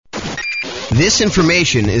This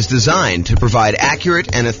information is designed to provide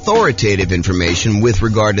accurate and authoritative information with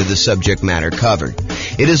regard to the subject matter covered.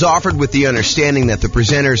 It is offered with the understanding that the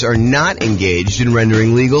presenters are not engaged in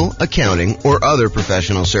rendering legal, accounting, or other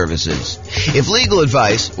professional services. If legal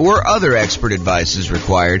advice or other expert advice is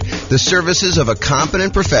required, the services of a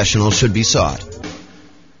competent professional should be sought.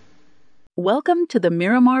 Welcome to the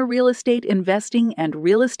Miramar Real Estate Investing and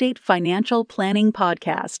Real Estate Financial Planning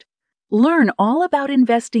Podcast. Learn all about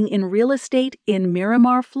investing in real estate in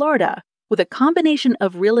Miramar, Florida, with a combination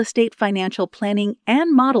of real estate financial planning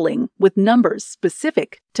and modeling with numbers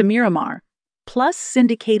specific to Miramar, plus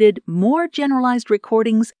syndicated, more generalized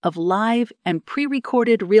recordings of live and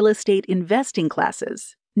pre-recorded real estate investing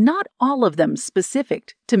classes, not all of them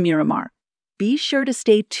specific to Miramar. Be sure to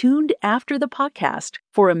stay tuned after the podcast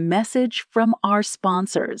for a message from our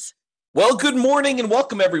sponsors. Well, good morning and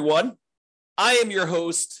welcome, everyone. I am your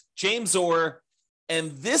host, James Orr,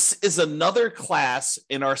 and this is another class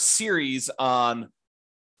in our series on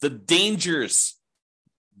the dangers,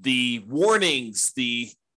 the warnings,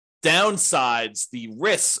 the downsides, the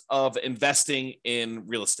risks of investing in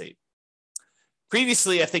real estate.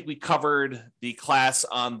 Previously, I think we covered the class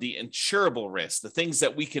on the insurable risk, the things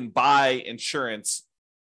that we can buy insurance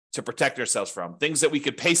to protect ourselves from, things that we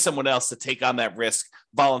could pay someone else to take on that risk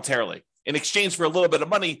voluntarily. In exchange for a little bit of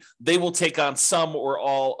money, they will take on some or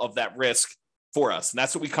all of that risk for us. And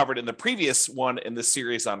that's what we covered in the previous one in this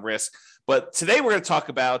series on risk. But today we're going to talk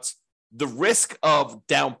about the risk of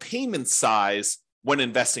down payment size when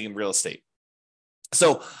investing in real estate.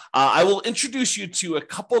 So I will introduce you to a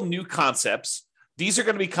couple new concepts. These are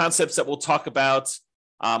going to be concepts that we'll talk about.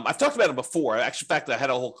 I've talked about them before. Actually, in fact, I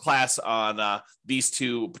had a whole class on these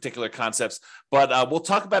two particular concepts, but we'll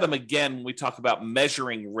talk about them again when we talk about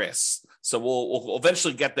measuring risks. So we'll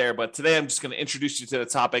eventually get there, but today I'm just going to introduce you to the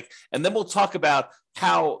topic, and then we'll talk about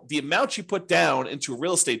how the amount you put down into a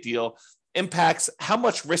real estate deal impacts how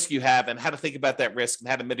much risk you have and how to think about that risk and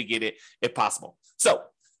how to mitigate it if possible. So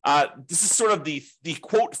this is sort of the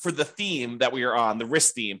quote for the theme that we are on, the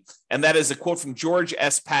risk theme, and that is a quote from George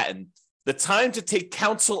S. Patton. The time to take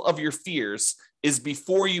counsel of your fears is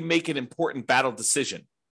before you make an important battle decision.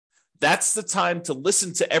 That's the time to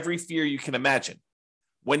listen to every fear you can imagine.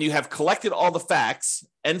 When you have collected all the facts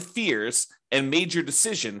and fears and made your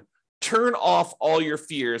decision, turn off all your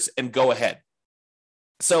fears and go ahead.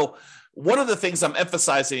 So one of the things I'm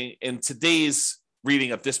emphasizing in today's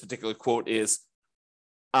reading of this particular quote is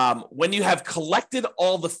when you have collected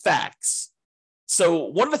all the facts. So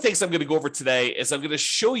one of the things I'm going to go over today is I'm going to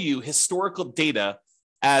show you historical data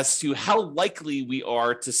as to how likely we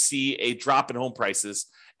are to see a drop in home prices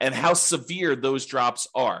and how severe those drops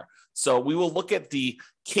are. So we will look at the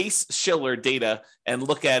Case-Shiller data and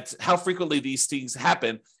look at how frequently these things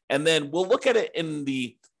happen. And then we'll look at it in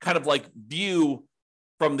the kind of like view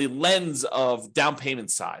from the lens of down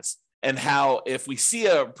payment size and how if we see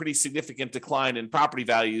a pretty significant decline in property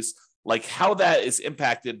values, like how that is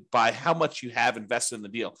impacted by how much you have invested in the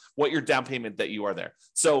deal, what your down payment that you are there.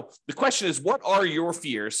 So the question is, what are your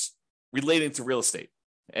fears relating to real estate?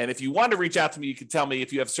 And if you want to reach out to me, you can tell me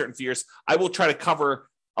if you have certain fears. I will try to cover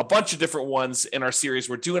a bunch of different ones in our series.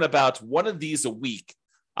 We're doing about one of these a week.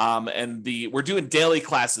 We're doing daily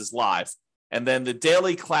classes live. And then the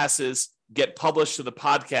daily classes get published to the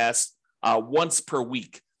podcast once per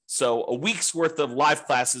week. So a week's worth of live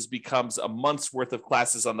classes becomes a month's worth of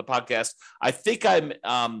classes on the podcast. I think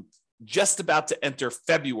I'm just about to enter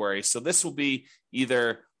February. So this will be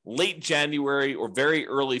either late January or very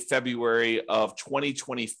early February of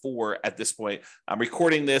 2024 at this point. I'm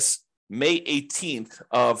recording this May 18th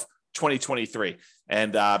of 2023.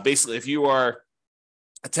 And basically, if you are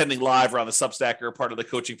attending live or on the Substack or part of the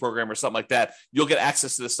coaching program or something like that, you'll get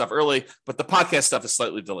access to this stuff early, but the podcast stuff is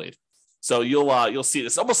slightly delayed. So you'll see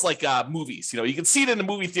this almost like movies. You can see it in the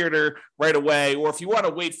movie theater right away, or if you want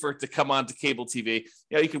to wait for it to come on to cable TV,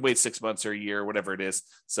 you can wait 6 months or a year, or whatever it is.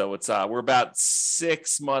 So it's we're about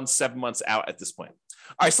 6 months, 7 months out at this point.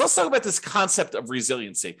 All right, so let's talk about this concept of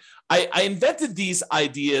resiliency. I invented these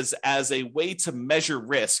ideas as a way to measure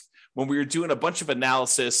risk when we were doing a bunch of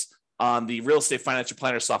analysis on the real estate financial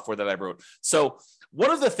planner software that I wrote. So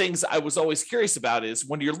one of the things I was always curious about is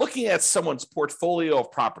when you're looking at someone's portfolio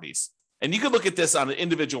of properties, and you can look at this on an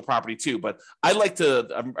individual property too, but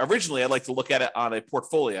originally I'd like to look at it on a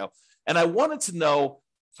portfolio. And I wanted to know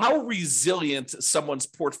how resilient someone's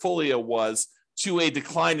portfolio was to a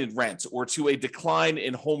decline in rent or to a decline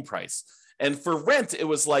in home price. And for rent, it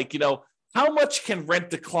was like, how much can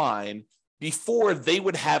rent decline before they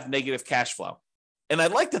would have negative cash flow? And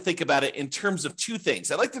I'd like to think about it in terms of two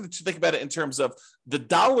things. I'd like to think about it in terms of the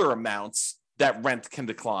dollar amounts that rent can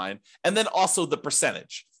decline, and then also the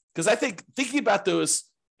percentage. Because I think thinking about those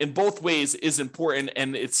in both ways is important,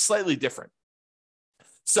 and it's slightly different.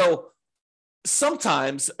 So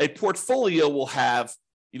sometimes a portfolio will have,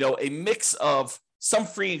 a mix of some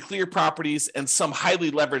free and clear properties and some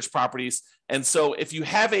highly leveraged properties. And so if you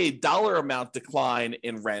have a dollar amount decline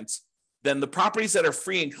in rent, then the properties that are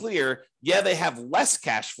free and clear, they have less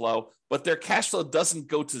cash flow, but their cash flow doesn't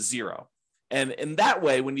go to zero. And in that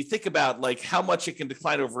way, when you think about like how much it can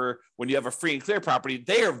decline over when you have a free and clear property,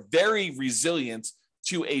 they are very resilient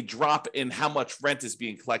to a drop in how much rent is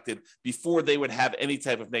being collected before they would have any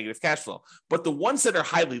type of negative cash flow. But the ones that are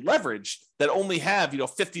highly leveraged, that only have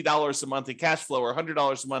 $50 a month in cash flow or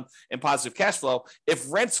 $100 a month in positive cash flow,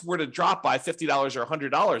 if rents were to drop by $50 or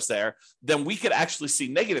 $100 there, then we could actually see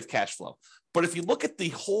negative cash flow. But if you look at the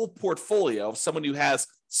whole portfolio of someone who has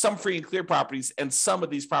some free and clear properties and some of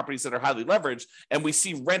these properties that are highly leveraged, and we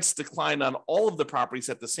see rents decline on all of the properties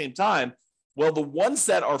at the same time, well, the ones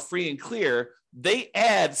that are free and clear, they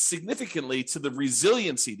add significantly to the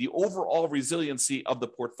resiliency, the overall resiliency of the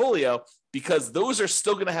portfolio, because those are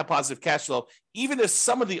still going to have positive cash flow, even if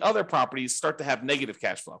some of the other properties start to have negative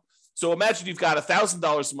cash flow. So imagine you've got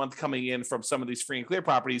 $1,000 a month coming in from some of these free and clear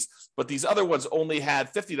properties, but these other ones only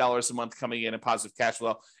had $50 a month coming in positive cash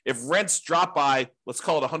flow. If rents drop by, let's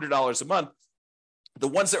call it $100 a month, the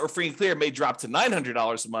ones that were free and clear may drop to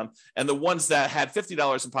 $900 a month, and the ones that had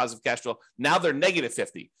 $50 in positive cash flow, now they're negative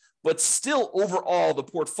 50. But still, overall, the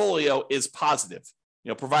portfolio is positive,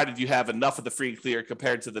 provided you have enough of the free and clear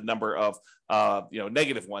compared to the number of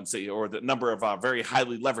negative ones, or the number of very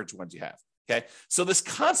highly leveraged ones you have. Okay, so this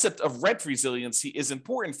concept of rent resiliency is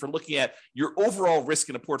important for looking at your overall risk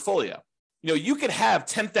in a portfolio. You could have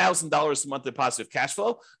 $10,000 a month in positive cash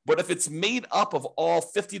flow, but if it's made up of all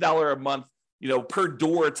 $50 a month, per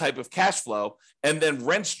door type of cash flow, and then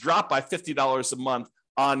rents drop by $50 a month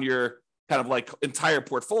on your kind of like entire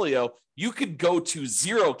portfolio, you could go to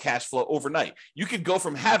zero cash flow overnight. You could go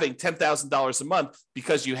from having $10,000 a month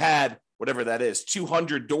because you had whatever that is,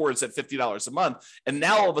 200 doors at $50 a month. And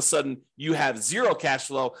now all of a sudden you have zero cash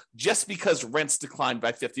flow just because rents declined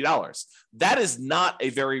by $50. That is not a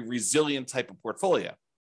very resilient type of portfolio.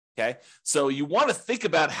 Okay. So you want to think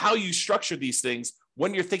about how you structure these things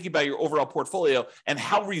when you're thinking about your overall portfolio and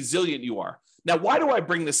how resilient you are. Now, why do I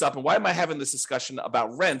bring this up and why am I having this discussion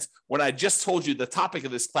about rent when I just told you the topic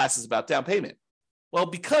of this class is about down payment? Well,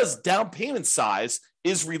 because down payment size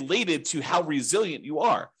is related to how resilient you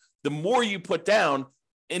are. The more you put down,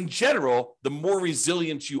 in general, the more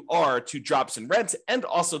resilient you are to drops in rent and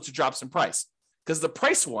also to drops in price. Because the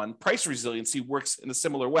price resiliency works in a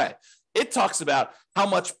similar way. It talks about how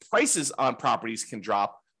much prices on properties can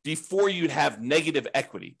drop before you'd have negative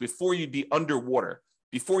equity, before you'd be underwater,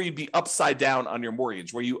 before you'd be upside down on your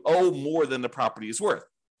mortgage, where you owe more than the property is worth.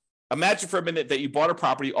 Imagine for a minute that you bought a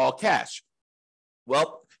property all cash.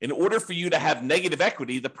 Well, in order for you to have negative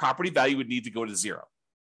equity, the property value would need to go to zero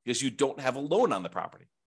because you don't have a loan on the property.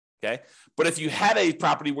 Okay. But if you had a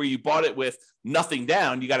property where you bought it with nothing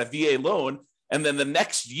down, you got a VA loan, and then the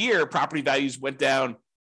next year property values went down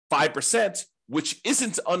 5%, which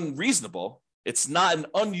isn't unreasonable. It's not an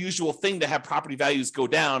unusual thing to have property values go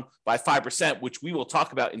down by 5%, which we will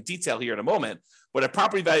talk about in detail here in a moment. But if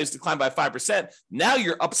property values decline by 5%, now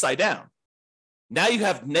you're upside down. Now you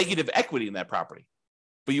have negative equity in that property,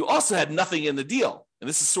 but you also had nothing in the deal. And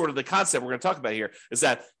this is sort of the concept we're going to talk about here, is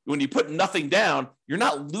that when you put nothing down, you're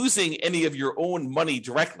not losing any of your own money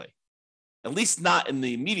directly, at least not in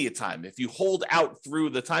the immediate time. If you hold out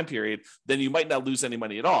through the time period, then you might not lose any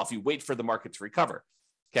money at all if you wait for the market to recover.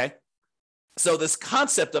 Okay. So this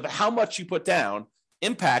concept of how much you put down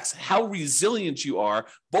impacts how resilient you are,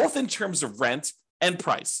 both in terms of rent and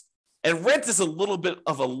price. And rent is a little bit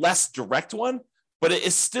of a less direct one, but it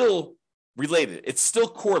is still related. It's still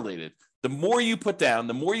correlated. The more you put down,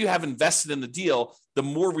 the more you have invested in the deal, the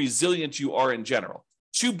more resilient you are in general.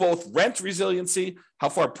 To both rent resiliency, how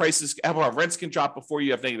far rents can drop before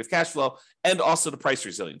you have negative cash flow, and also the price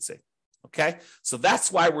resiliency. Okay, so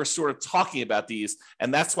that's why we're sort of talking about these,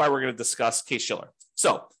 and that's why we're going to discuss Case-Shiller.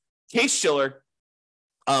 So Case-Shiller,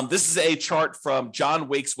 this is a chart from John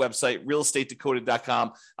Wake's website,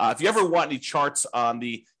 realestateDecoded.com. If you ever want any charts on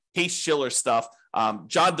the Case-Shiller stuff.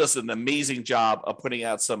 John does an amazing job of putting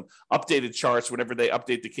out some updated charts whenever they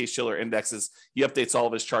update the Case-Shiller indexes. He updates all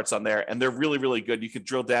of his charts on there, and they're really, really good. You could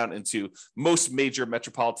drill down into most major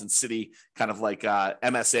metropolitan city, kind of like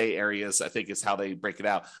MSA areas, I think is how they break it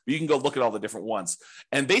out. But you can go look at all the different ones.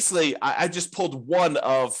 And basically, I just pulled one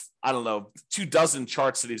of, 24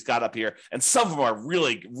 charts that he's got up here. And some of them are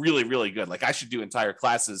really, really, really good. Like I should do entire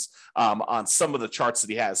classes on some of the charts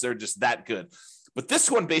that he has. They're just that good. But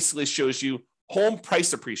this one basically shows you home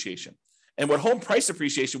price appreciation. And what home price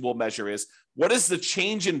appreciation will measure is what is the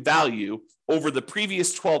change in value over the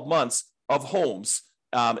previous 12 months of homes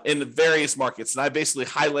in the various markets. And I basically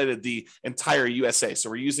highlighted the entire USA. So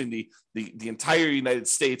we're using the entire United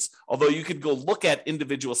States, although you could go look at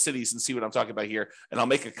individual cities and see what I'm talking about here. And I'll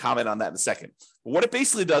make a comment on that in a second. But what it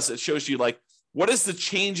basically does, it shows you like, what is the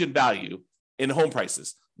change in value in home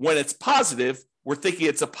prices? When it's positive, we're thinking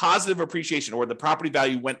it's a positive appreciation or the property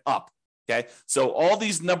value went up. Okay. So all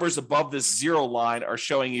these numbers above this zero line are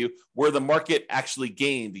showing you where the market actually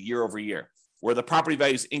gained year over year, where the property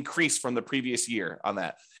values increased from the previous year on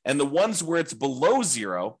that. And the ones where it's below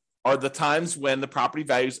zero are the times when the property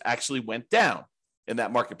values actually went down in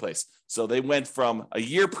that marketplace. So they went from a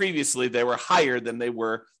year previously, they were higher than they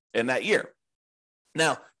were in that year.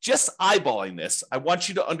 Now, just eyeballing this, I want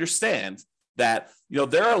you to understand that,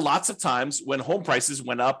 there are lots of times when home prices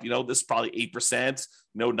went up, this is probably 8%,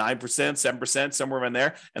 9%, 7%, somewhere in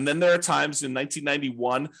there. And then there are times in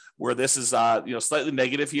 1991 where this is, slightly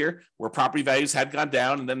negative here, where property values had gone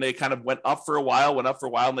down and then they kind of went up for a while,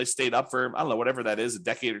 and they stayed up for, whatever that is, a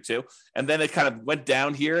decade or two. And then it kind of went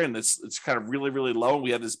down here and it's kind of really, really low. And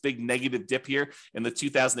we had this big negative dip here in the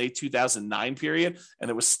 2008, 2009 period. And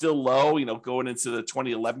it was still low, going into the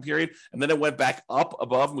 2011 period. And then it went back up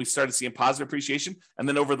above and we started seeing positive appreciation. And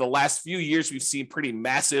then over the last few years, we've seen pretty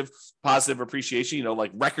massive positive appreciation,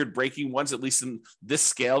 like record breaking ones, at least in this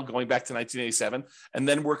scale, going back to 1987. And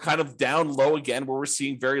then we're kind of down low again, where we're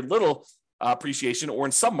seeing very little appreciation, or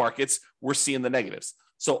in some markets, we're seeing the negatives.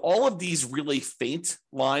 So all of these really faint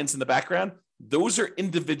lines in the background, those are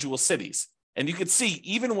individual cities. And you can see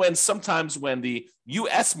even when sometimes when the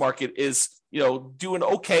US market is, doing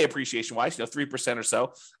okay appreciation wise, 3% or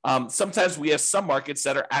so, sometimes we have some markets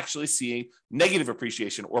that are actually seeing negative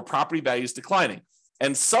appreciation or property values declining.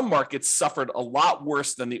 And some markets suffered a lot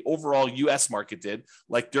worse than the overall US market did.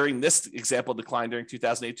 Like during this example decline during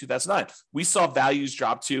 2008, 2009, we saw values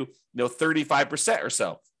drop to 35% or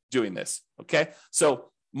so doing this. Okay. So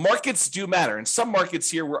markets do matter. And some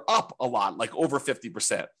markets here were up a lot, like over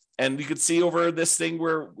 50%. And you could see over this thing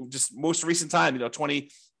where just most recent time,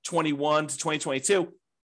 2021 to 2022,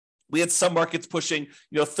 we had some markets pushing,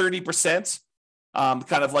 30%.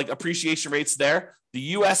 Kind of like appreciation rates there. The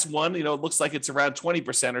US one, it looks like it's around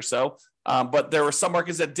 20% or so. But there were some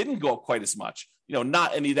markets that didn't go up quite as much.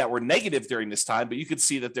 Not any that were negative during this time, but you could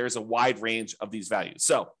see that there's a wide range of these values.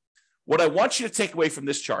 So what I want you to take away from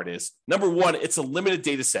this chart is, number one, it's a limited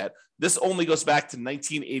data set. This only goes back to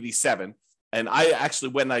 1987. And I actually,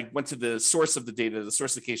 when I went to the source of the data, the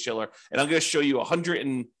source of Case-Shiller, and I'm going to show you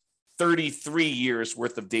 133 years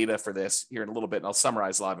worth of data for this here in a little bit, and I'll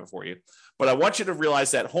summarize a lot of it for you. But I want you to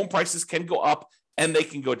realize that home prices can go up and they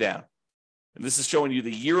can go down. And this is showing you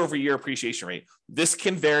the year-over-year appreciation rate. This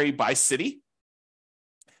can vary by city.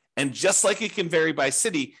 And just like it can vary by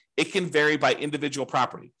city, it can vary by individual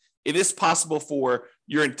property. It is possible for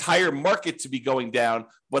your entire market to be going down,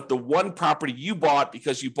 but the one property you bought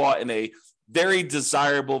because you bought in a very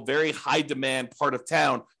desirable, very high demand part of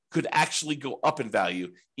town could actually go up in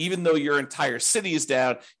value, even though your entire city is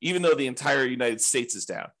down, even though the entire United States is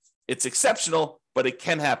down. It's exceptional, but it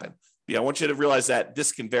can happen. I want you to realize that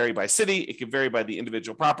this can vary by city, it can vary by the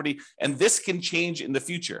individual property, and this can change in the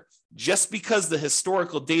future. Just because the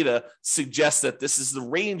historical data suggests that this is the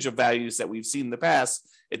range of values that we've seen in the past,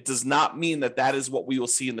 it does not mean that that is what we will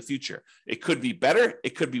see in the future. It could be better,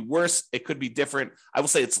 it could be worse, it could be different. I will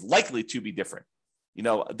say it's likely to be different.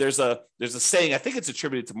 There's a saying, I think it's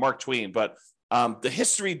attributed to Mark Twain, but the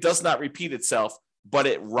history does not repeat itself, but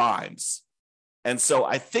it rhymes. And so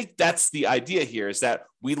I think that's the idea here, is that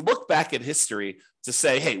we look back at history to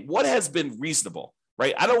say, hey, what has been reasonable,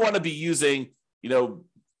 right? I don't want to be using,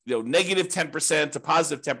 negative 10% to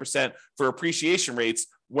positive 10% for appreciation rates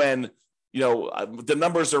when, the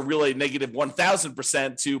numbers are really negative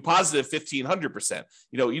 1,000% to positive 1,500%.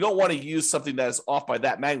 You don't want to use something that is off by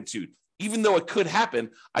that magnitude. Even though it could happen,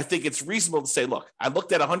 I think it's reasonable to say, look, I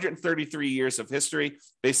looked at 133 years of history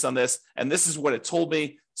based on this, and this is what it told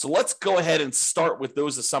me. So let's go ahead and start with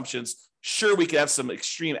those assumptions. Sure, we could have some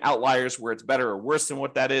extreme outliers where it's better or worse than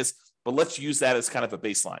what that is, but let's use that as kind of a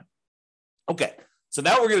baseline. Okay, So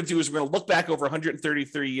now what we're going to do is we're going to look back over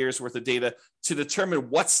 133 years worth of data to determine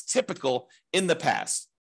what's typical in the past.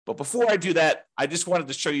 But before I do that, I just wanted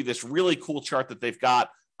to show you this really cool chart that they've got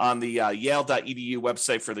on the Yale.edu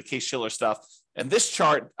website for the Case-Shiller stuff. And this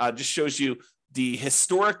chart just shows you the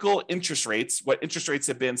historical interest rates, what interest rates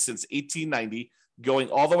have been since 1890, going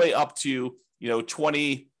all the way up to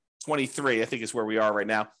 2023, I think is where we are right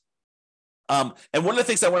now. And one of the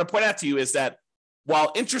things I want to point out to you is that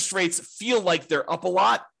while interest rates feel like they're up a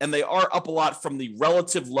lot, and they are up a lot from the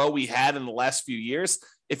relative low we had in the last few years,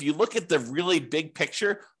 if you look at the really big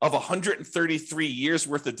picture of 133 years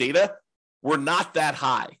worth of data, we're not that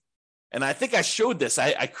high. And I think I showed this.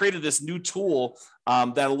 I created this new tool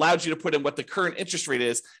that allowed you to put in what the current interest rate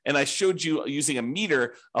is. And I showed you using a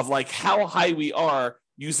meter of like how high we are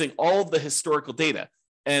using all of the historical data.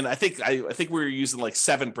 And I think we were using like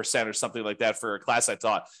 7% or something like that for a class I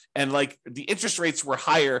taught. And like the interest rates were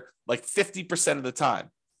higher like 50% of the time.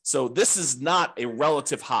 So this is not a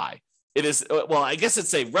relative high. It is, well, I guess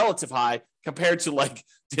it's a relative high compared to like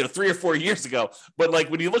 3 or 4 years ago. But like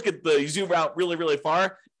when you look at you zoom out really, really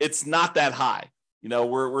far, it's not that high.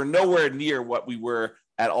 We're nowhere near what we were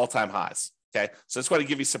at all-time highs. Okay. So I just want to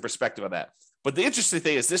give you some perspective on that. But the interesting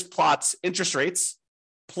thing is this plots interest rates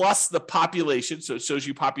plus the population. So it shows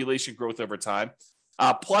you population growth over time.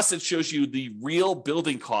 Plus it shows you the real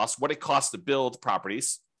building costs, what it costs to build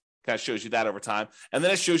properties. Kind of shows you that over time. And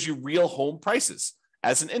then it shows you real home prices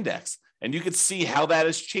as an index. And you can see how that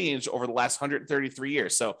has changed over the last 133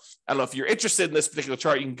 years. So I don't know if you're interested in this particular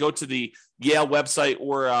chart, you can go to the Yale website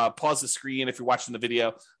or pause the screen if you're watching the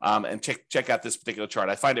video and check out this particular chart.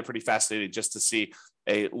 I find it pretty fascinating just to see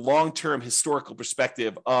a long-term historical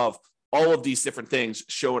perspective of all of these different things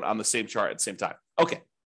shown on the same chart at the same time. Okay.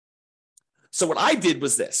 So what I did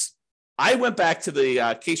was this. I went back to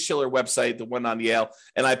the Case-Shiller website, the one on Yale,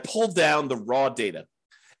 and I pulled down the raw data.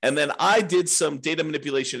 And then I did some data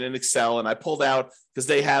manipulation in Excel, and I pulled out, because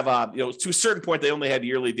they have, to a certain point, they only had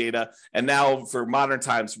yearly data. And now for modern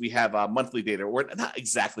times, we have monthly data, or not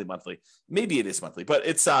exactly monthly. Maybe it is monthly, but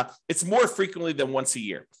it's more frequently than once a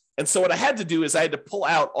year. And so what I had to do is I had to pull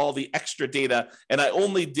out all the extra data, and I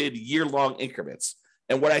only did year-long increments.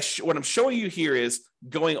 And what I'm showing you here is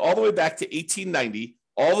going all the way back to 1890,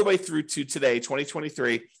 all the way through to today,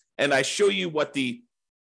 2023, and I show you what the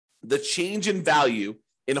change in value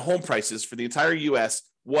in home prices for the entire U.S.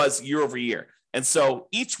 was year over year. And so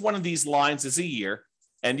each one of these lines is a year.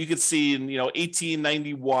 And you can see in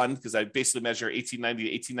 1891, because I basically measure 1890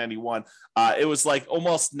 to 1891, it was like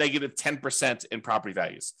almost negative 10% in property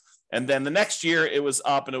values. And then the next year it was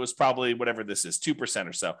up, and it was probably whatever this is, 2%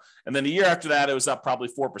 or so. And then the year after that, it was up probably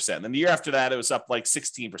 4%. And then the year after that, it was up like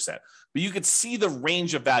 16%. But you could see the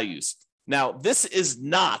range of values. Now, this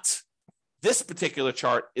particular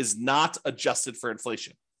chart is not adjusted for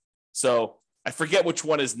inflation. So I forget which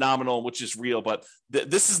one is nominal and which is real, but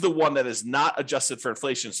this is the one that is not adjusted for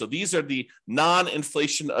inflation. So these are the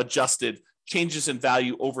non-inflation adjusted changes in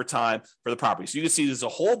value over time for the property. So you can see there's a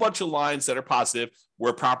whole bunch of lines that are positive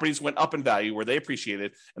where properties went up in value, where they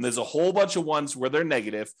appreciated, and there's a whole bunch of ones where they're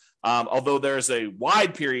negative, although there's a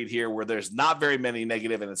wide period here where there's not very many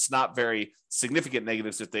negative, and it's not very significant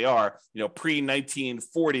negatives if they are.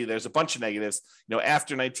 Pre-1940, there's a bunch of negatives.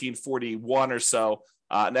 After 1941 or so,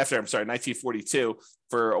 and after, 1942,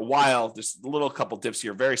 for a while, there's a little couple dips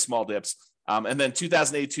here, very small dips. And then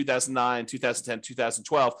 2008, 2009, 2010,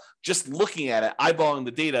 2012, just looking at it, eyeballing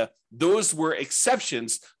the data, those were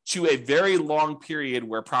exceptions to a very long period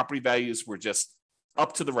where property values were just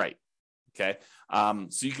up to the right. Okay.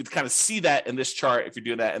 So you could kind of see that in this chart if you're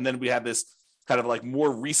doing that. And then we have this kind of like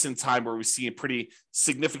more recent time where we see a pretty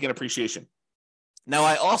significant appreciation. Now,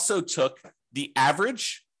 I also took the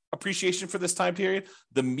average appreciation for this time period,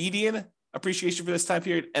 the median appreciation for this time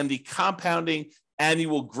period, and the compounding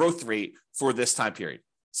annual growth rate for this time period.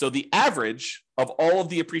 So the average of all of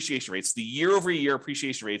the appreciation rates, the year over year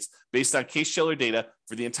appreciation rates based on Case-Shiller data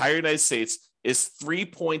for the entire United States is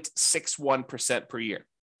 3.61% per year.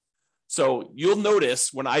 So you'll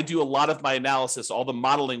notice when I do a lot of my analysis, all the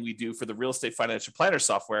modeling we do for the real estate financial planner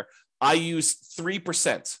software, I use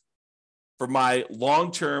 3% for my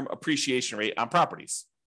long-term appreciation rate on properties.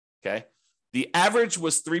 Okay. The average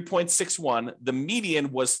was 3.61. The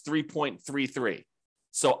median was 3.33.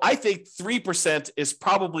 So I think 3% is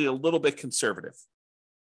probably a little bit conservative.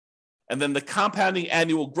 And then the compounding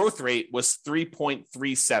annual growth rate was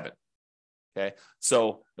 3.37. Okay.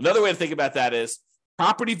 So another way to think about that is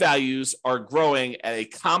property values are growing at a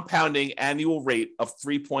compounding annual rate of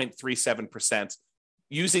 3.37%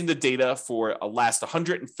 using the data for the last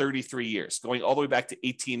 133 years, going all the way back to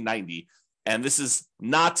 1890. And this is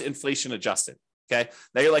not inflation adjusted. Okay.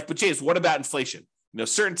 Now you're like, but James, what about inflation?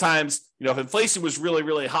 Certain times, if inflation was really,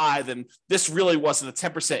 really high, then this really wasn't a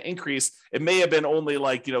 10% increase. It may have been only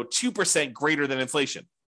 2% greater than inflation.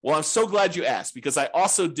 Well, I'm so glad you asked, because I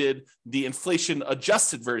also did the inflation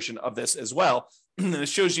adjusted version of this as well. And it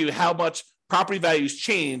shows you how much property values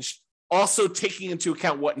changed, also taking into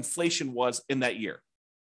account what inflation was in that year.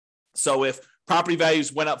 So if property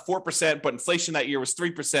values went up 4%, but inflation that year was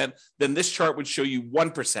 3%, then this chart would show you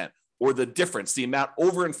 1%, or the difference, the amount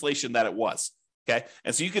over inflation that it was. Okay.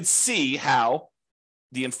 And so you could see how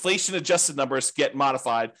the inflation adjusted numbers get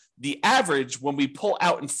modified. The average when we pull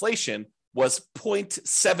out inflation was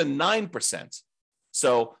 0.79%.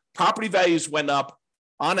 So property values went up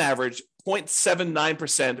on average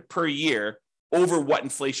 0.79% per year over what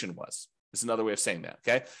inflation was. Is another way of saying that.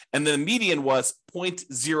 Okay. And the median was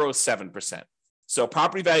 0.07%. So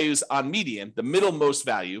property values on median, the middlemost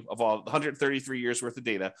value of all 133 years worth of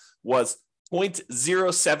data, was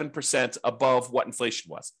 0.07% above what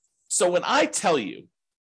inflation was. So when I tell you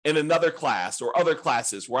in another class or other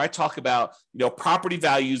classes where I talk about, property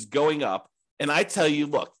values going up, and I tell you,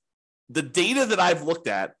 look, the data that I've looked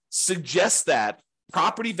at suggests that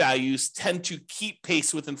property values tend to keep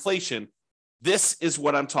pace with inflation, this is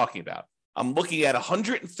what I'm talking about. I'm looking at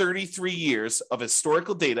 133 years of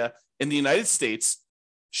historical data in the United States.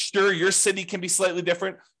 Sure, your city can be slightly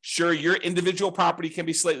different. Sure, your individual property can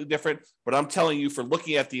be slightly different. But I'm telling you, for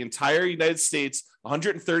looking at the entire United States,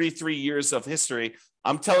 133 years of history,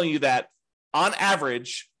 I'm telling you that on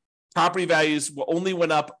average, property values only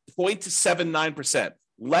went up 0.79%,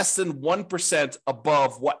 less than 1%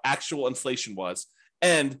 above what actual inflation was.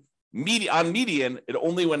 And on median, it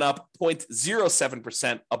only went up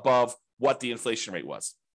 0.07% above what the inflation rate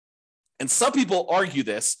was. And some people argue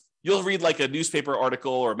this. You'll read a newspaper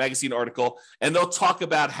article or a magazine article, and they'll talk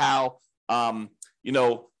about how,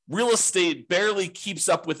 real estate barely keeps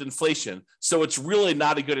up with inflation, so it's really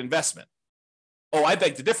not a good investment. Oh, I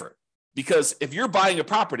beg to differ, because if you're buying a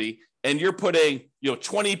property and you're putting,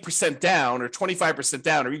 20% down or 25%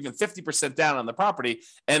 down or even 50% down on the property,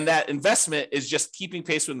 and that investment is just keeping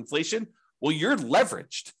pace with inflation, well, you're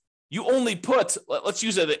leveraged. You only put, let's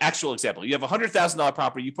use an actual example. You have a $100,000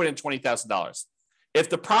 property, you put in $20,000.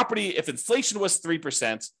 If inflation was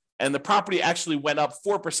 3% and the property actually went up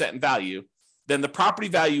 4% in value, then the property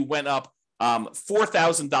value went up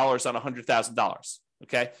 $4,000 on $100,000.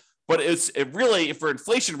 Okay. But it really, for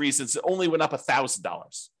inflation reasons, it only went up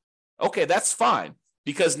 $1,000. Okay. That's fine,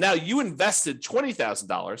 because now you invested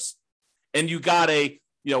 $20,000 and you got a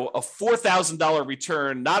 $4,000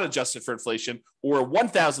 return not adjusted for inflation, or a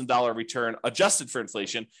 $1,000 return adjusted for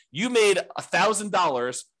inflation. You made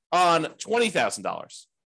 $1,000 on $20,000.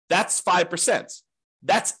 That's 5%.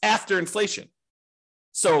 That's after inflation.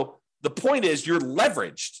 So the point is, you're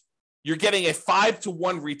leveraged. You're getting a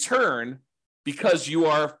 5-to-1 return because you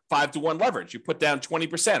are 5-to-1 leverage. You put down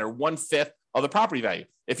 20% or 1/5 of the property value.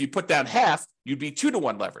 If you put down half, you'd be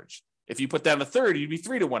 2-to-1 leverage. If you put down a third, you'd be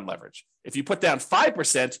 3-to-1 leverage. If you put down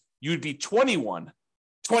 5%, you'd be 20-to-1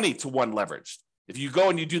 leveraged. If you go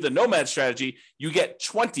and you do the nomad strategy, you get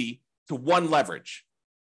 20-to-1 leverage.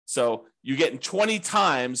 So you're getting 20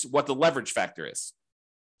 times what the leverage factor is.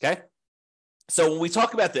 Okay. So when we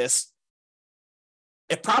talk about this,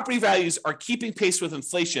 if property values are keeping pace with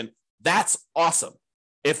inflation, that's awesome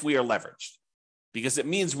if we are leveraged, because it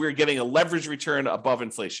means we're getting a leverage return above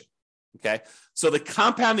inflation. Okay. So the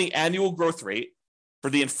compounding annual growth rate for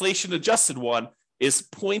the inflation adjusted one is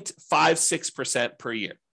 0.56% per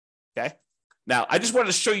year. Okay. Now, I just wanted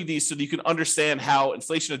to show you these so that you can understand how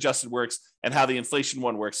inflation adjusted works and how the inflation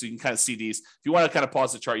one works. So you can kind of see these. If you want to kind of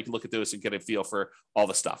pause the chart, you can look at those and get a feel for all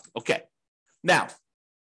the stuff. Okay. Now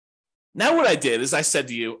what I did is I said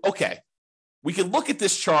to you, okay, we can look at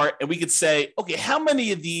this chart and we could say, okay, how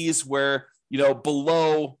many of these were,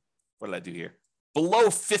 below, what did I do here? Below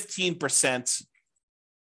 15%.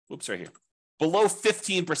 Whoops, right here. Below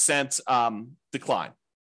 15% decline.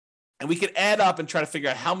 And we could add up and try to figure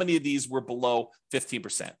out how many of these were below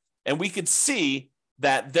 15%. And we could see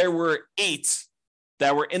that there were 8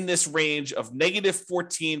 that were in this range of negative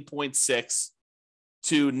 14.6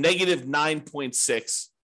 to negative 9.6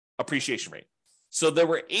 appreciation rate. So there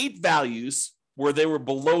were 8 values where they were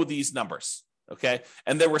below these numbers. Okay.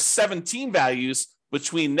 And there were 17 values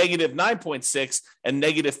between negative 9.6 and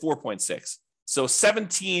negative 4.6. So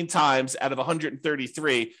 17 times out of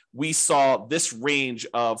 133, we saw this range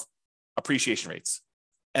of appreciation rates.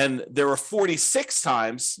 And there were 46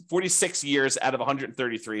 years out of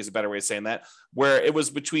 133 is a better way of saying that, where it was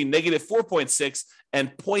between negative 4.6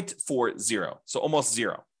 and 0.40. So almost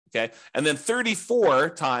zero. Okay. And then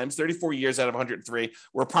 34 years out of 103,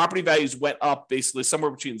 where property values went up basically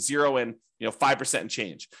somewhere between 0 and 5% and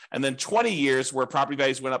change. And then 20 years where property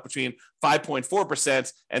values went up between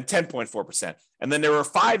 5.4% and 10.4%. And then there were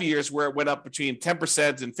 5 years where it went up between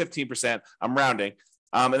 10% and 15%. I'm rounding.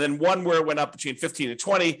 And then one where it went up between 15 and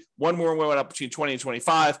 20, one where it went up between 20 and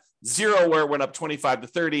 25, 0 where it went up 25 to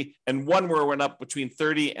 30, and one where it went up between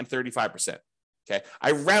 30 and 35%. Okay.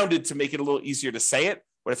 I rounded to make it a little easier to say it,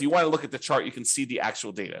 but if you want to look at the chart, you can see the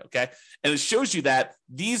actual data. Okay. And it shows you that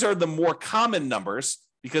these are the more common numbers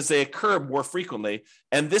because they occur more frequently.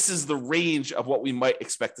 And this is the range of what we might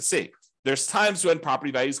expect to see. There's times when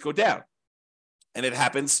property values go down, and it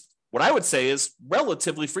happens, what I would say is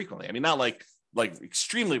relatively frequently. I mean, not like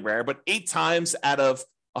extremely rare, but 8 times out of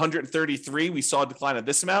 133, we saw a decline of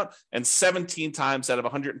this amount, and 17 times out of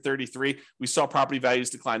 133, we saw property values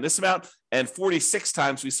decline this amount, and 46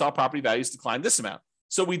 times we saw property values decline this amount.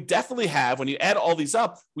 So we definitely have, when you add all these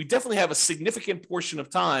up, we definitely have a significant portion of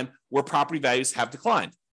time where property values have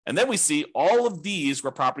declined. And then we see all of these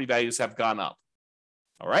where property values have gone up.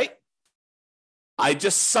 All right. I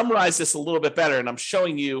just summarized this a little bit better, and I'm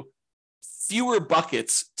showing you fewer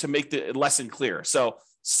buckets to make the lesson clearer. So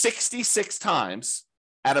 66 times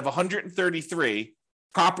out of 133,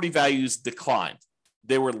 property values declined.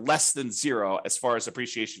 They were less than 0 as far as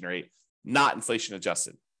appreciation rate, not inflation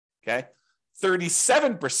adjusted. Okay.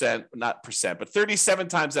 37%, not percent, but 37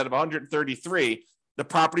 times out of 133, the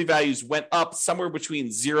property values went up somewhere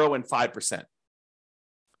between 0 and 5%.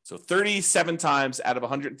 So 37 times out of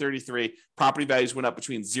 133, property values went up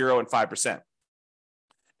between 0 and 5%.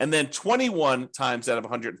 And then 21 times out of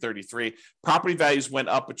 133, property values went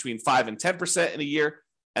up between 5 and 10% in a year.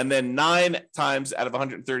 And then 9 times out of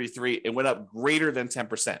 133, it went up greater than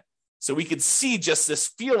 10%. So we could see just this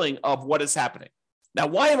feeling of what is happening. Now,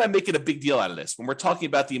 why am I making a big deal out of this when we're talking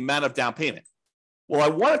about the amount of down payment? Well, I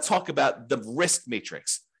want to talk about the risk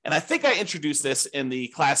matrix. And I think I introduced this in the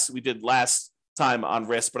class we did last time on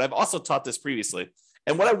risk, but I've also taught this previously.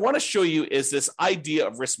 And what I want to show you is this idea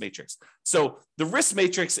of risk matrix. So the risk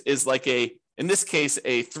matrix is like in this case,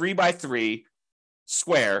 a 3x3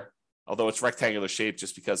 square, although it's rectangular shape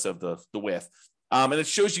just because of the width. And it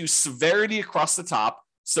shows you severity across the top.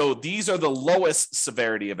 So these are the lowest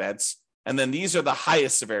severity events. And then these are the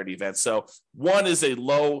highest severity events. So 1 is a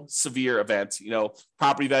low severe event,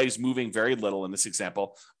 property values moving very little in this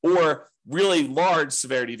example, or really large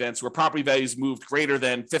severity events where property values moved greater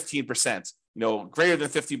than 15%, greater than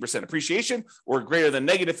 15% appreciation or greater than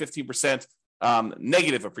negative 15%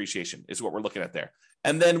 negative appreciation is what we're looking at there.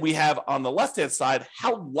 And then we have on the left-hand side,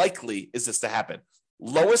 how likely is this to happen?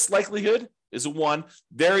 Lowest likelihood is a 1,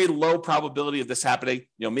 very low probability of this happening,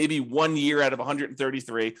 maybe 1 year out of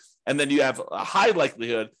 133. And then you have a high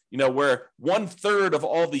likelihood, where 1/3 of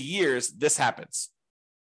all the years this happens.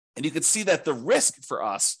 And you can see that the risk for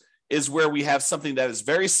us is where we have something that is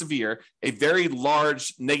very severe, a very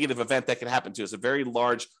large negative event that can happen to us, a very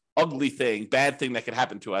large, ugly thing, bad thing that can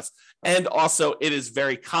happen to us. And also it is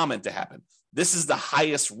very common to happen. This is the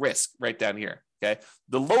highest risk right down here. Okay.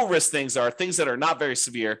 The low risk things are things that are not very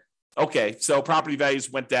severe. Okay, so property values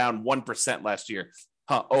went down 1% last year.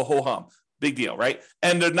 Oh, ho hum. Big deal, right?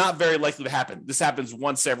 And they're not very likely to happen. This happens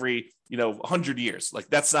once every, 100 years. Like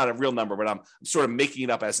that's not a real number, but I'm sort of making it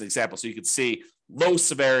up as an example. So you can see low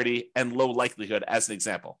severity and low likelihood as an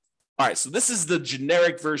example. All right, so this is the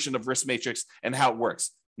generic version of risk matrix and how it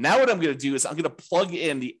works. Now what I'm going to do is I'm going to plug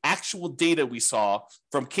in the actual data we saw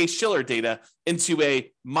from Case-Shiller data into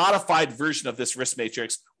a modified version of this risk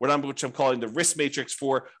matrix, which I'm calling the risk matrix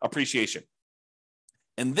for appreciation.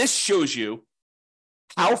 And this shows you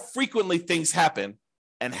how frequently things happen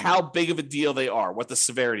and how big of a deal they are, what the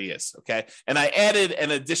severity is, okay? And I added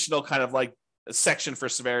an additional kind of like a section for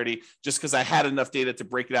severity just because I had enough data to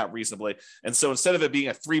break it out reasonably. And so instead of it being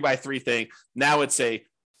a 3x3 thing, now it's a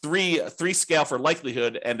three scale for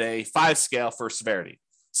likelihood and a 5 scale for severity.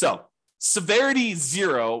 So severity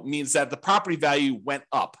 0 means that the property value went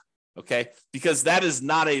up, okay? Because that is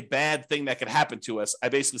not a bad thing that could happen to us. I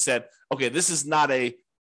basically said, okay, this is not a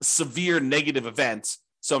severe negative event.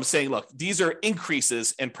 So I'm saying, look, these are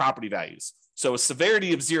increases in property values. So a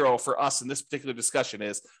severity of 0 for us in this particular discussion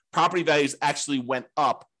is property values actually went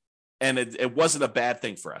up and it wasn't a bad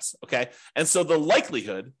thing for us, okay? And so the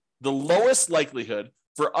likelihood, the lowest likelihood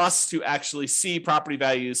for us to actually see property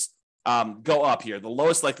values go up here, the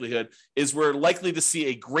lowest likelihood is we're likely to see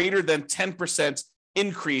a greater than 10%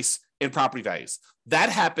 increase in property values. That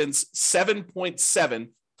happens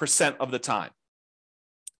 7.7% of the time.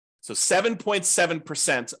 So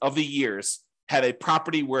 7.7% of the years had a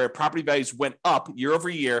property where property values went up year over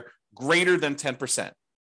year greater than 10%.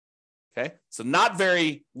 Okay, so not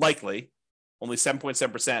very likely, only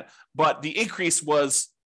 7.7%, but the increase was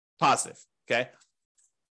positive. Okay,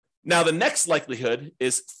 now the next likelihood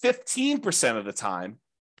is 15% of the time,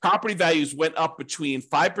 property values went up between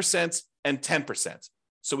 5% and 10%.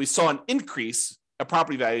 So we saw an increase of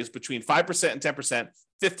property values between 5% and 10%,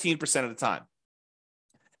 15% of the time.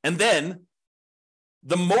 And then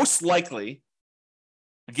the most likely,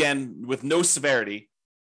 again, with no severity,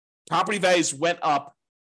 property values went up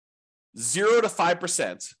 0 to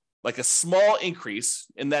 5%, like a small increase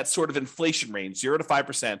in that sort of inflation range, 0 to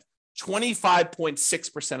 5%,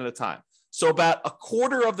 25.6% of the time. So about a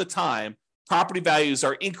quarter of the time, property values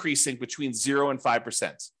are increasing between 0 and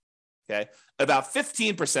 5%. Okay. About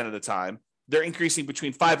 15% of the time, they're increasing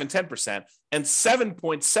between 5 and 10%, and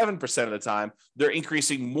 7.7% of the time, they're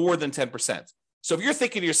increasing more than 10%. So if you're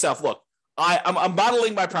thinking to yourself, look, I'm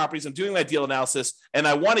modeling my properties, I'm doing my deal analysis, and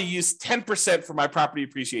I want to use 10% for my property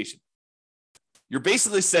appreciation. You're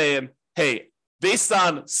basically saying, hey, based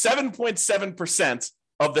on 7.7%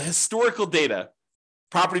 of the historical data,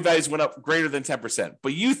 property values went up greater than 10%.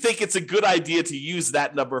 But you think it's a good idea to use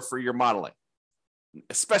that number for your modeling,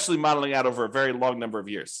 especially modeling out over a very long number of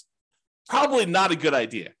years. Probably not a good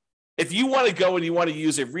idea. If you want to go and you want to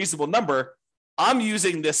use a reasonable number, I'm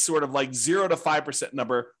using this sort of like 0 to 5%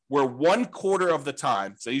 number where 1/4 of the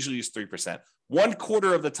time, so I usually use 3%,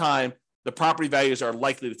 1/4 of the time, the property values are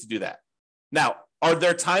likely to do that. Now, are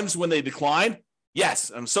there times when they decline?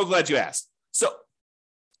 Yes, I'm so glad you asked. So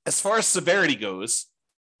as far as severity goes,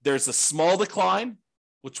 there's a small decline,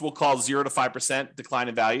 which we'll call 0 to 5% decline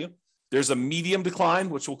in value. There's a medium decline,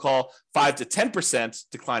 which we'll call 5 to 10%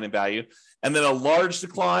 decline in value. And then a large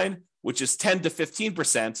decline, which is 10 to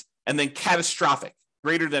 15%, and then catastrophic,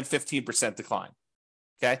 greater than 15% decline.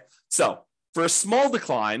 Okay. So for a small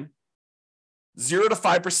decline, 0 to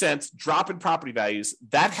 5% drop in property values,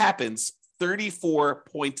 that happens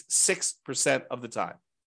 34.6% of the time.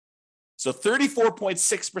 So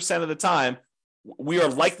 34.6% of the time, we are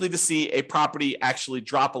likely to see a property actually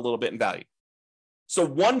drop a little bit in value. So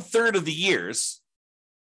 1/3 of the years,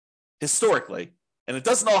 historically, and it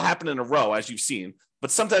doesn't all happen in a row, as you've seen, but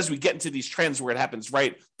sometimes we get into these trends where it happens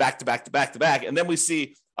right back to back to back to back, and then we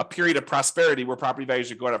see a period of prosperity where property values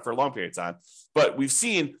are going up for a long period of time. But we've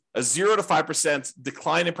seen a 0 to 5%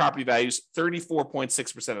 decline in property values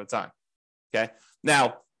 34.6% of the time. Okay.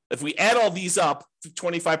 Now, if we add all these up,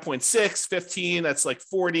 25.6, 15, that's like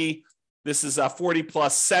 40. This is 40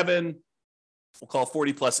 plus 7. We'll call it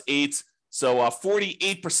 40 plus 8. So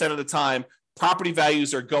 48% of the time, property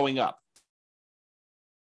values are going up.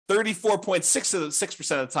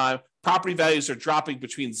 34.6% of the time, property values are dropping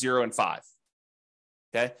between 0 and 5.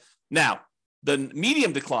 Okay. Now, the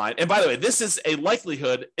medium decline, and by the way, this is a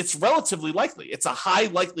likelihood, it's relatively likely. It's a high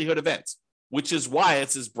likelihood event, which is why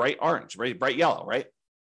it's this bright orange, right? Bright yellow, right?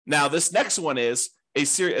 Now, this next one is a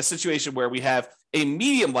situation where we have a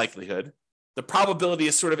medium likelihood. The probability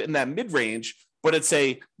is sort of in that mid-range, but it's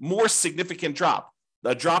a more significant drop,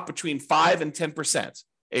 a drop between 5 and 10%.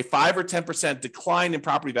 A 5 or 10% decline in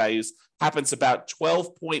property values happens about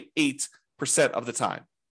 12.8% of the time.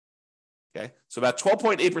 Okay, so about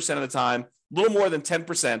 12.8% of the time, a little more than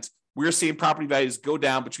 10%, we're seeing property values go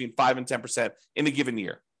down between 5 and 10% in a given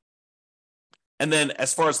year. And then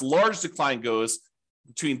as far as large decline goes,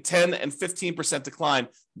 between 10 and 15% decline,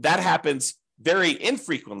 that happens very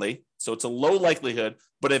infrequently. So it's a low likelihood,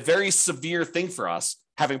 but a very severe thing for us,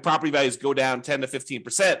 having property values go down 10 to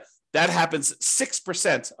 15%. That happens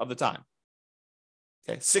 6% of the time.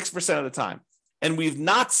 Okay, 6% of the time. And we've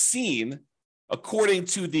not seen, according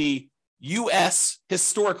to the US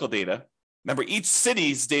historical data, remember each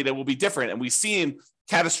city's data will be different, and we've seen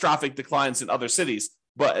catastrophic declines in other cities.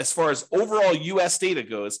 But as far as overall US data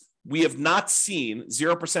goes, we have not seen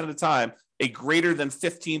 0% of the time a greater than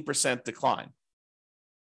 15% decline,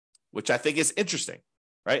 which I think is interesting,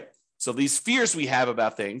 right? So these fears we have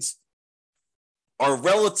about things are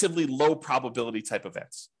relatively low probability type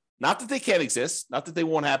events. Not that they can't exist, not that they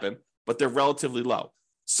won't happen, but they're relatively low.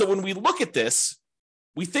 So when we look at this,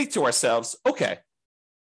 we think to ourselves, okay,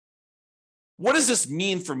 what does this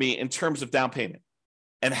mean for me in terms of down payment?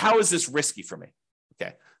 And how is this risky for me?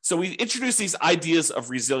 Okay, so we introduce these ideas of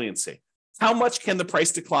resiliency. How much can the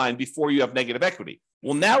price decline before you have negative equity?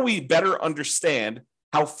 Well, now we better understand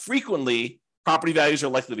how frequently property values are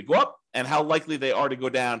likely to go up and how likely they are to go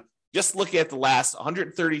down. Just looking at the last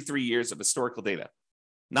 133 years of historical data.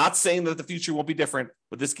 Not saying that the future will be different,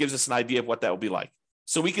 but this gives us an idea of what that will be like.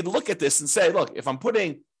 So we can look at this and say, look, if I'm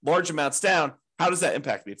putting large amounts down, how does that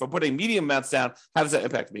impact me? If I'm putting medium amounts down, how does that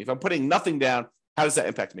impact me? If I'm putting nothing down, how does that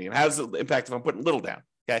impact me? And how does it impact if I'm putting little down?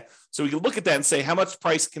 Okay, so we can look at that and say, how much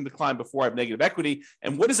price can decline before I have negative equity?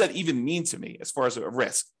 And what does that even mean to me as far as a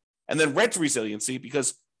risk? And then rent resiliency,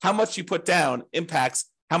 because how much you put down impacts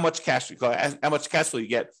how much cash flow you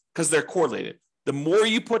get, because they're correlated. The more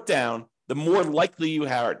you put down, the more likely you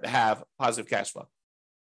are to have positive cash flow.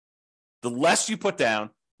 The less you put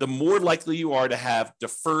down, the more likely you are to have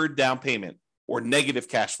deferred down payment or negative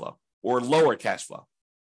cash flow or lower cash flow.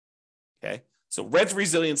 Okay, so rent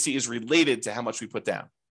resiliency is related to how much we put down.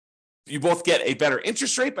 You both get a better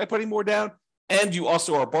interest rate by putting more down, and you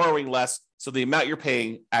also are borrowing less, so the amount you're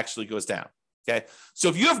paying actually goes down. Okay, so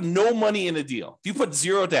if you have no money in a deal, if you put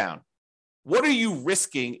zero down, what are you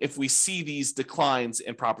risking if we see these declines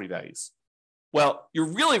in property values? Well,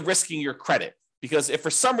 you're really risking your credit, because if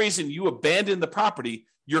for some reason you abandon the property,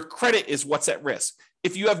 your credit is what's at risk.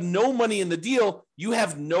 If you have no money in the deal, you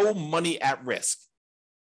have no money at risk.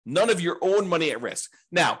 None of your own money at risk.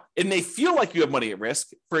 Now, it may feel like you have money at risk.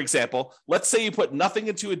 For example, let's say you put nothing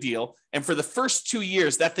into a deal, and for the first 2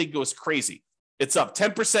 years, that thing goes crazy. It's up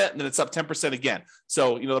 10%, and then it's up 10% again.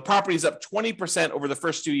 So, the property is up 20% over the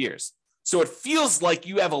first 2 years. So it feels like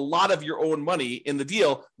you have a lot of your own money in the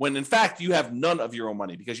deal, when in fact you have none of your own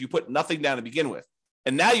money because you put nothing down to begin with.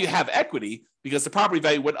 And now you have equity because the property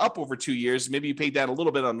value went up over 2 years. Maybe you paid down a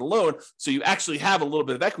little bit on the loan, so you actually have a little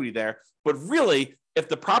bit of equity there. But really, if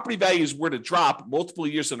the property values were to drop multiple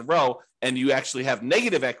years in a row and you actually have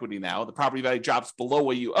negative equity now, the property value drops below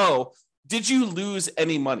what you owe, did you lose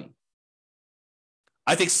any money?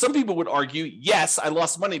 I think some people would argue, yes, I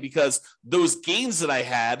lost money because those gains that I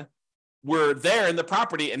had were there in the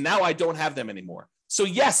property and now I don't have them anymore. So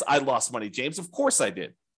yes, I lost money, James. Of course I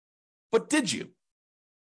did. But did you?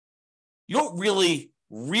 You don't really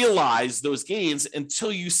realize those gains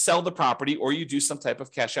until you sell the property or you do some type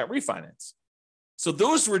of cash out refinance. So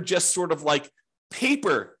those were just sort of like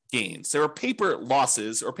paper gains. There were paper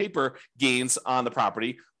losses or paper gains on the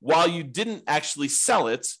property while you didn't actually sell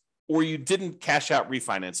it or you didn't cash out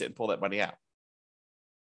refinance it and pull that money out.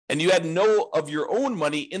 And you had no of your own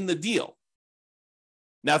money in the deal.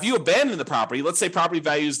 Now, if you abandon the property, let's say property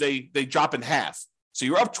values, they drop in half. So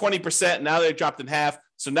you're up 20%, now they dropped in half.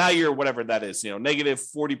 So now you're whatever that is, negative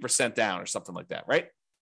 40% down or something like that, right?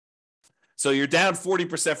 So you're down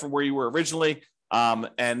 40% from where you were originally.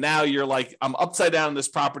 And now you're like, I'm upside down in this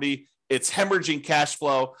property. It's hemorrhaging cash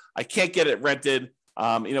flow. I can't get it rented.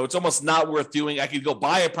 It's almost not worth doing. I could go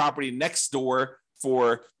buy a property next door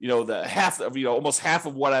for, the half of, almost half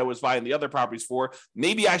of what I was buying the other properties for.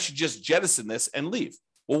 Maybe I should just jettison this and leave.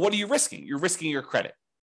 Well, what are you risking? You're risking your credit.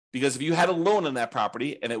 Because if you had a loan on that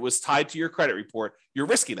property and it was tied to your credit report, you're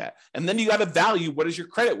risking that. And then you got to value, what is your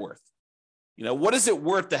credit worth? What is it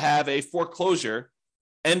worth to have a foreclosure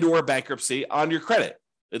and or bankruptcy on your credit?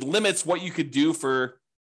 It limits what you could do for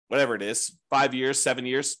whatever it is, 5 years, 7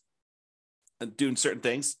 years, and doing certain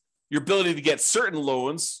things. Your ability to get certain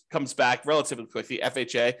loans comes back relatively quickly.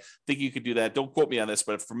 FHA, I think you could do that. Don't quote me on this,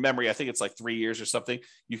 but from memory, I think it's like 3 years or something.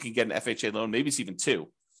 You can get an FHA loan. Maybe it's even 2.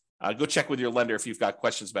 Go check with your lender if you've got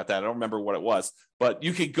questions about that. I don't remember what it was, but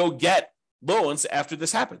you could go get loans after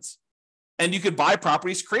this happens. And you could buy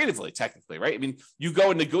properties creatively, technically, right? I mean, you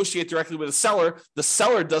go and negotiate directly with a seller. The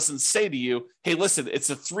seller doesn't say to you, hey, listen,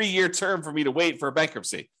 it's a 3-year term for me to wait for a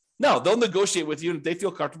bankruptcy. No, they'll negotiate with you and they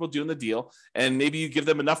feel comfortable doing the deal. And maybe you give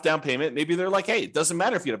them enough down payment. Maybe they're like, hey, it doesn't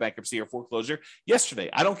matter if you had a bankruptcy or foreclosure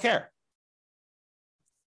yesterday. I don't care.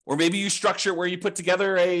 Or maybe you structure where you put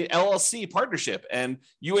together a LLC partnership and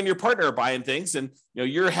you and your partner are buying things and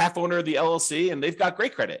you're a half owner of the LLC and they've got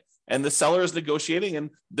great credit and the seller is negotiating and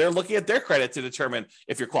they're looking at their credit to determine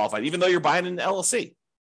if you're qualified, even though you're buying an LLC. I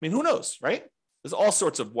mean, who knows, right? There's all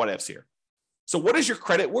sorts of what ifs here. So what is your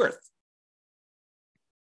credit worth?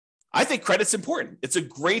 I think credit's important. It's a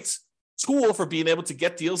great tool for being able to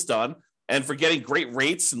get deals done and for getting great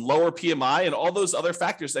rates and lower PMI and all those other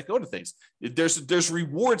factors that go to things. There's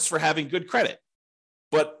rewards for having good credit,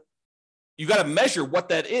 but you got to measure what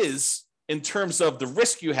that is in terms of the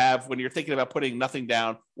risk you have when you're thinking about putting nothing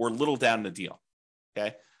down or little down in the deal.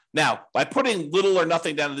 Okay. Now, by putting little or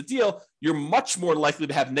nothing down in the deal, you're much more likely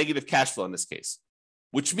to have negative cash flow in this case,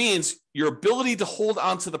 which means your ability to hold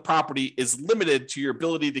onto the property is limited to your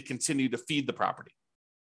ability to continue to feed the property.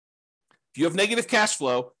 If you have negative cash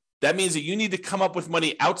flow, that means that you need to come up with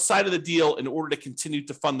money outside of the deal in order to continue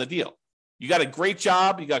to fund the deal. You got a great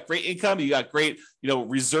job, you got great income, you got great,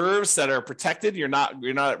 reserves that are protected. You're not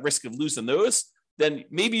at risk of losing those. Then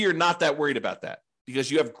maybe you're not that worried about that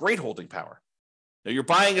because you have great holding power. Now you're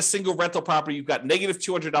buying a single rental property. You've got negative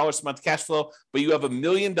 $200 a month cash flow, but you have $1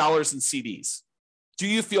 million in CDs. Do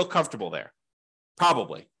you feel comfortable there?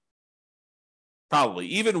 Probably.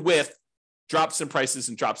 Even with drops in prices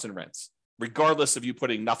and drops in rents, regardless of you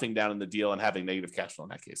putting nothing down in the deal and having negative cash flow in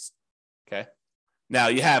that case. Okay. Now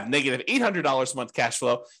you have negative $800 a month cash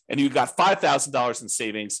flow and you've got $5,000 in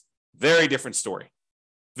savings. Very different story.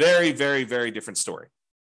 Very, very, very different story.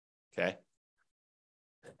 Okay.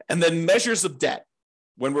 And then measures of debt.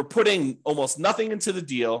 When we're putting almost nothing into the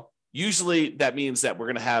deal, usually that means that we're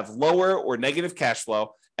going to have lower or negative cash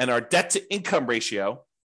flow, and our debt to income ratio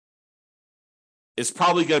is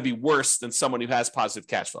probably going to be worse than someone who has positive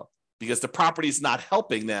cash flow because the property is not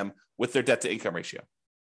helping them with their debt to income ratio.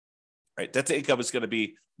 Right? Debt to income is going to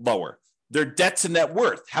be lower. Their debt to net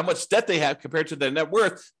worth, how much debt they have compared to their net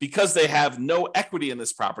worth, because they have no equity in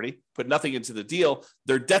this property, put nothing into the deal,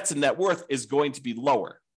 their debt to net worth is going to be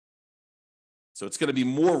lower. So it's going to be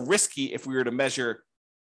more risky if we were to measure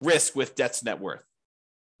risk with debt to net worth.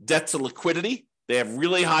 Debt to liquidity, they have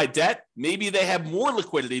really high debt. Maybe they have more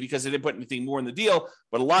liquidity because they didn't put anything more in the deal,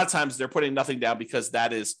 but a lot of times they're putting nothing down because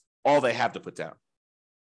that is all they have to put down.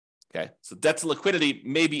 Okay, so debt to liquidity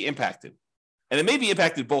may be impacted. And it may be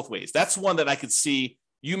impacted both ways. That's one that I could see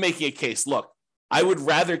you making a case. Look, I would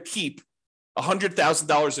rather keep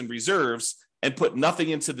 $100,000 in reserves and put nothing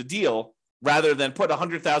into the deal rather than put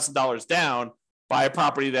 $100,000 down, buy a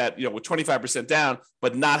property that, with 25% down,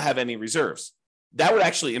 but not have any reserves. That would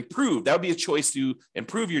actually improve. That would be a choice to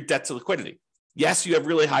improve your debt to liquidity. Yes, you have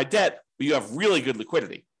really high debt, but you have really good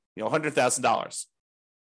liquidity, $100,000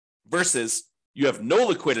 versus you have no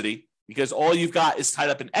liquidity because all you've got is tied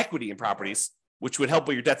up in equity in properties, which would help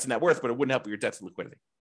with your debt to net worth, but it wouldn't help with your debt to liquidity.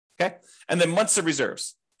 Okay. And then months of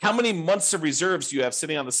reserves. How many months of reserves do you have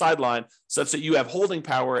sitting on the sideline such that you have holding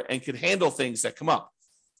power and can handle things that come up?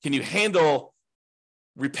 Can you handle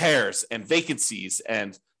repairs and vacancies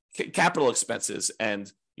and capital expenses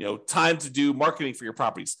and, time to do marketing for your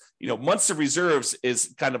properties? Months of reserves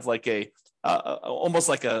is kind of like almost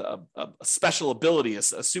like a special ability, a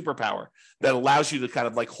superpower that allows you to kind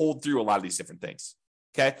of like hold through a lot of these different things.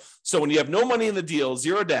 Okay. So when you have no money in the deal,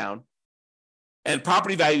 zero down, and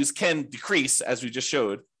property values can decrease, as we just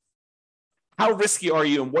showed, how risky are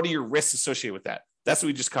you and what are your risks associated with that? That's what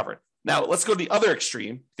we just covered. Now let's go to the other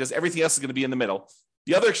extreme because everything else is going to be in the middle.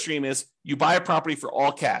 The other extreme is you buy a property for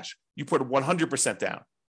all cash. You put 100% down.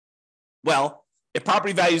 Well, if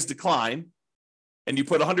property values decline and you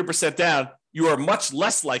put 100% down, you are much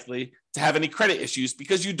less likely to have any credit issues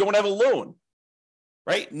because you don't have a loan,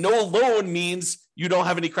 right? No loan means you don't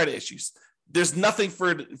have any credit issues. There's nothing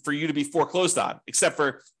for you to be foreclosed on except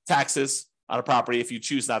for taxes on a property if you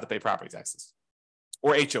choose not to pay property taxes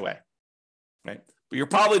or HOA, right? But you're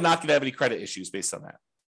probably not going to have any credit issues based on that,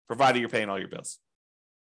 provided you're paying all your bills.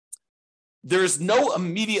 There's no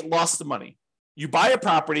immediate loss of money. You buy a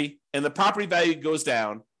property and the property value goes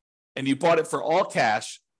down and you bought it for all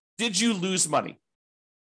cash. Did you lose money?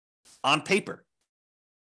 On paper.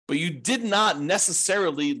 But you did not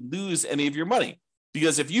necessarily lose any of your money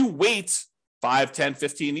because if you wait 5, 10,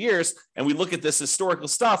 15 years and we look at this historical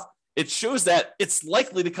stuff, it shows that it's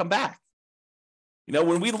likely to come back.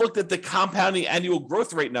 When we looked at the compounding annual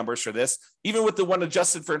growth rate numbers for this, even with the one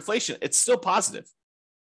adjusted for inflation, it's still positive.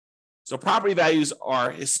 So property values are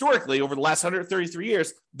historically, over the last 133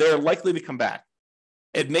 years, they're likely to come back.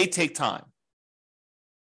 It may take time.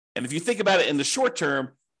 And if you think about it in the short term,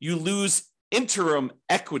 you lose interim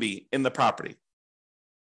equity in the property.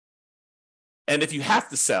 And if you have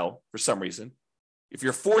to sell for some reason, if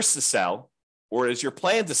you're forced to sell, or is your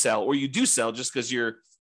plan to sell, or you do sell just because you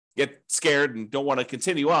get scared and don't want to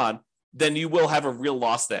continue on, then you will have a real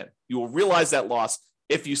loss then. You will realize that loss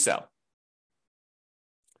if you sell.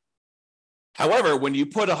 However, when you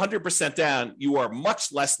put 100% down, you are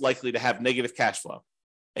much less likely to have negative cash flow.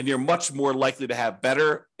 And you're much more likely to have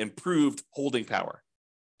better, improved holding power.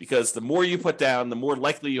 Because the more you put down, the more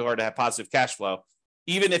likely you are to have positive cash flow,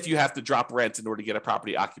 even if you have to drop rent in order to get a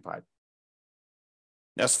property occupied.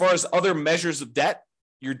 Now, as far as other measures of debt,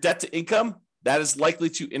 your debt to income, that is likely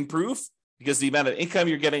to improve because the amount of income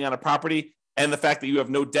you're getting on a property and the fact that you have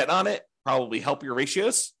no debt on it probably help your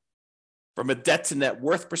ratios. From a debt to net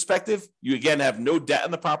worth perspective, you again have no debt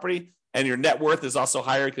on the property and your net worth is also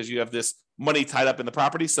higher because you have this money tied up in the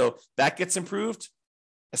property. So that gets improved.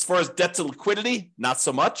 As far as debt to liquidity, not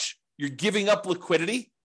so much. You're giving up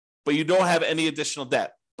liquidity, but you don't have any additional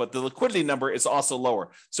debt. But the liquidity number is also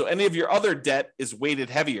lower. So any of your other debt is weighted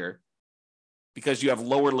heavier because you have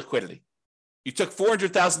lower liquidity. You took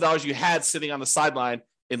 $400,000 you had sitting on the sideline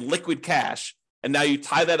in liquid cash, and now you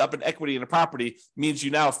tie that up in equity in a property, means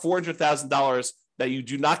you now have $400,000 that you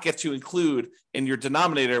do not get to include in your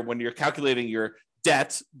denominator when you're calculating your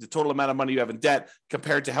debt, the total amount of money you have in debt,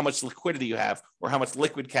 compared to how much liquidity you have or how much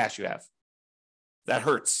liquid cash you have. That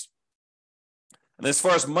hurts. And as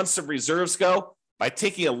far as months of reserves go, by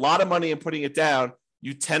taking a lot of money and putting it down,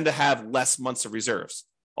 you tend to have less months of reserves.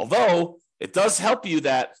 Although it does help you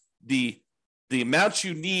that the amount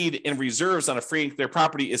you need in reserves on a free and clear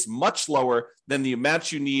property is much lower than the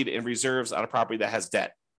amount you need in reserves on a property that has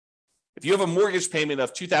debt. If you have a mortgage payment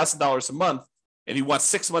of $2,000 a month and you want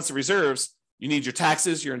 6 months of reserves, you need your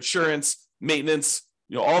taxes, your insurance, maintenance,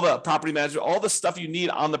 all the property management, all the stuff you need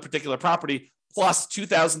on the particular property, plus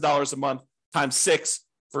 $2,000 a month times 6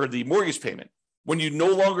 for the mortgage payment. When you no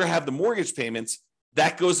longer have the mortgage payments,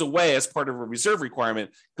 that goes away as part of a reserve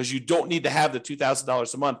requirement because you don't need to have the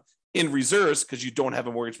 $2,000 a month in reserves because you don't have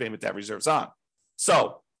a mortgage payment to have reserves on.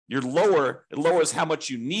 So it lowers how much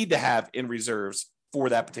you need to have in reserves for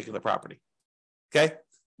that particular property. Okay.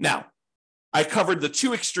 Now, I covered the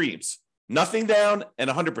two extremes, nothing down and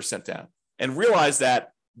 100% down, and realized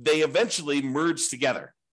that they eventually merge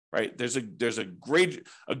together, right? There's a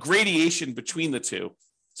gradation between the two.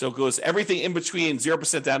 So it goes everything in between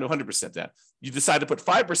 0% down to 100% down. You decide to put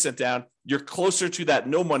 5% down, you're closer to that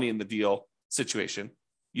no money in the deal situation.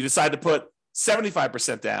 You decide to put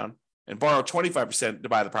 75% down and borrow 25% to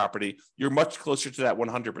buy the property, you're much closer to that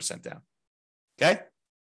 100% down. Okay?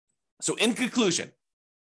 So in conclusion,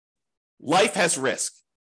 life has risk.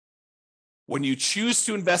 When you choose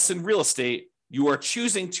to invest in real estate, you are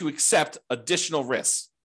choosing to accept additional risks.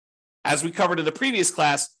 As we covered in the previous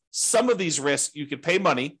class, some of these risks you could pay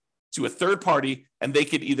money to a third party and they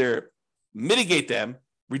could either mitigate them,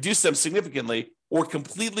 reduce them significantly, or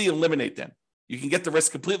completely eliminate them. You can get the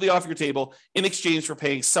risk completely off your table in exchange for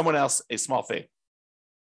paying someone else a small fee.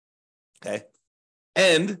 Okay.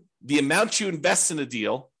 And the amount you invest in a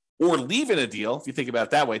deal or leave in a deal, if you think about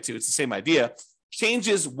it that way too, it's the same idea,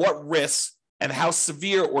 changes what risks and how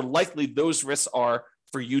severe or likely those risks are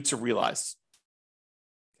for you to realize.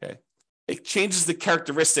 Okay. It changes the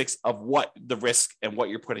characteristics of what the risk and what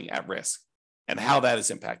you're putting at risk and how that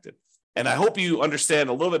is impacted. And I hope you understand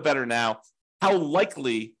a little bit better now how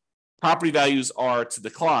likely property values are to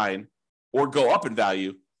decline or go up in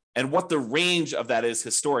value and what the range of that is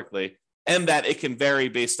historically, and that it can vary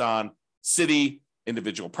based on city,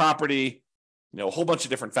 individual property, a whole bunch of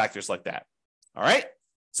different factors like that. All right.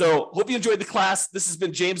 So hope you enjoyed the class. This has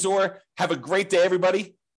been James Orr. Have a great day,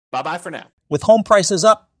 everybody. Bye-bye for now. With home prices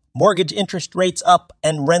up, mortgage interest rates up,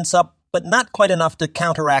 and rents up, but not quite enough to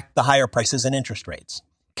counteract the higher prices and interest rates.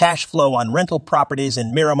 Cash flow on rental properties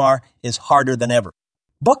in Miramar is harder than ever.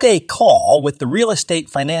 Book a call with the Real Estate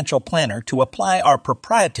Financial Planner to apply our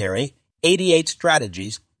proprietary 88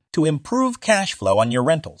 strategies to improve cash flow on your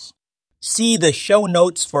rentals. See the show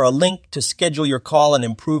notes for a link to schedule your call and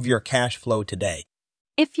improve your cash flow today.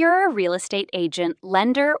 If you're a real estate agent,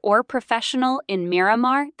 lender, or professional in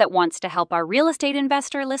Miramar that wants to help our real estate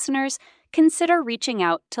investor listeners, consider reaching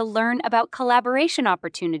out to learn about collaboration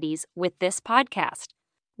opportunities with this podcast.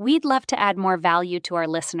 We'd love to add more value to our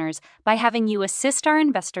listeners by having you assist our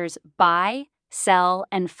investors buy, sell,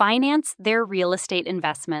 and finance their real estate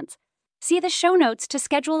investments. See the show notes to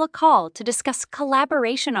schedule a call to discuss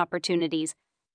collaboration opportunities